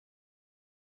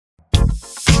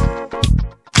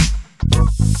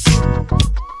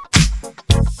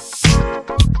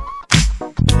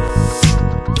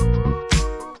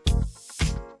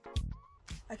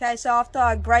Okay, so after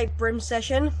a great bream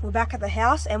session, we're back at the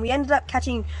house and we ended up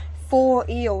catching 4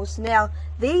 eels. Now,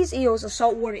 these eels are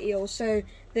saltwater eels, so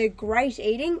they're great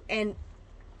eating and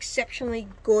exceptionally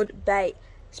good bait,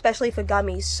 especially for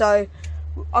gummies. So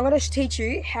I'm going to teach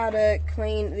you how to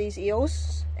clean these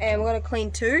eels, and we're going to clean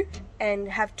 2 and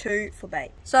have 2 for bait.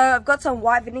 So I've got some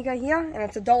white vinegar here, and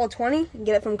it's $1.20. You can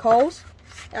get it from Coles.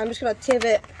 And I'm just going to tip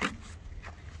it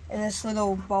in this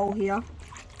little bowl here.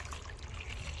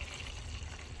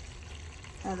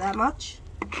 That much.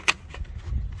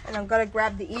 And I'm going to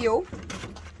grab the eel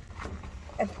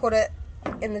and put it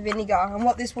in the vinegar. And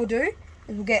what this will do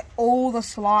is we'll get all the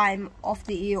slime off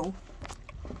the eel.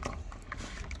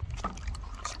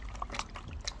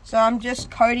 So I'm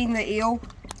just coating the eel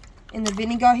in the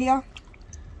vinegar here,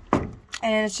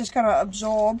 and it's just going to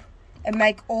absorb and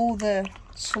make all the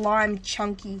slime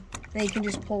chunky. Then you can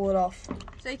just pull it off.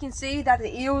 So you can see that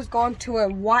the eel's gone to a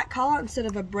white colour instead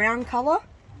of a brown colour.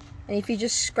 And if you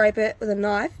just scrape it with a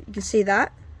knife, you can see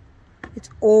that it's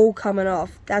all coming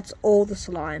off. That's all the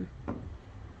slime.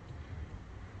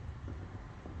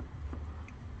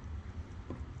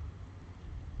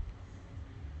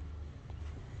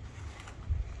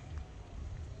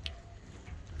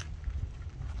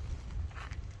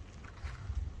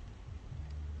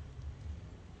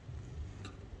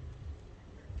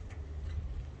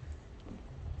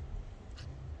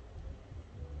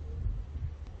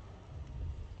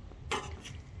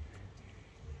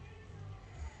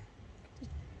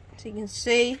 So you can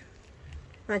see,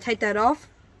 when I take that off,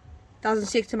 it doesn't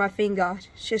stick to my finger.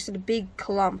 It's just a big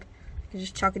clump. I can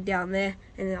just chuck it down there,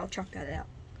 and then I'll chuck that out.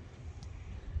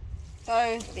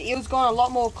 So the eel's gone a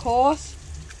lot more coarse.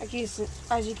 As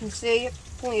you can see,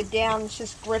 pulling it down, it's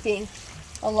just gripping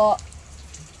a lot.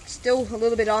 Still a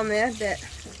little bit on there, but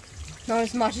not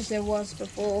as much as there was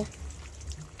before.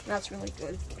 That's really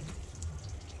good.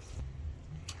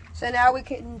 So now we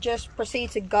can just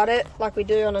proceed to gut it like we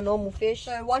do on a normal fish.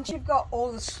 So once you've got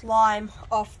all the slime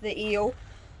off the eel,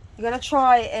 you're going to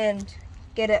try and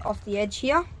get it off the edge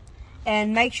here.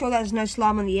 And make sure there's no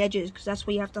slime on the edges, because that's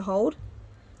where you have to hold.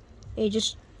 And you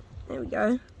just, there we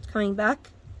go, it's coming back.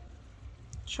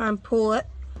 Try and pull it.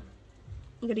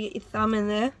 You got to get your thumb in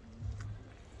there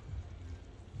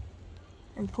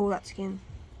and pull that skin.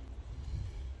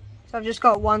 So I've just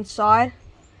got one side.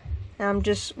 And I'm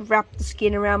just wrap the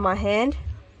skin around my hand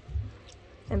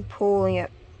and pulling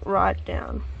it right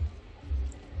down.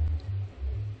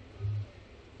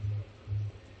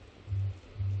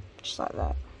 Just like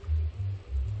that.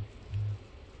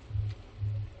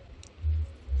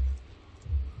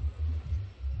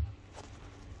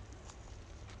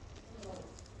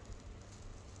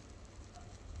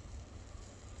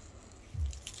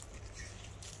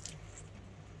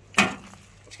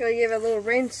 Just gotta give it a little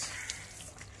rinse,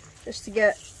 just to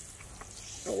get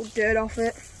all dirt off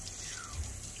it.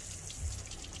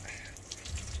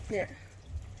 Yeah.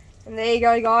 And there you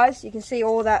go, guys. You can see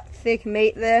all that thick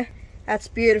meat there. That's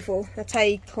beautiful. That's how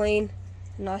you clean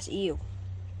a nice eel.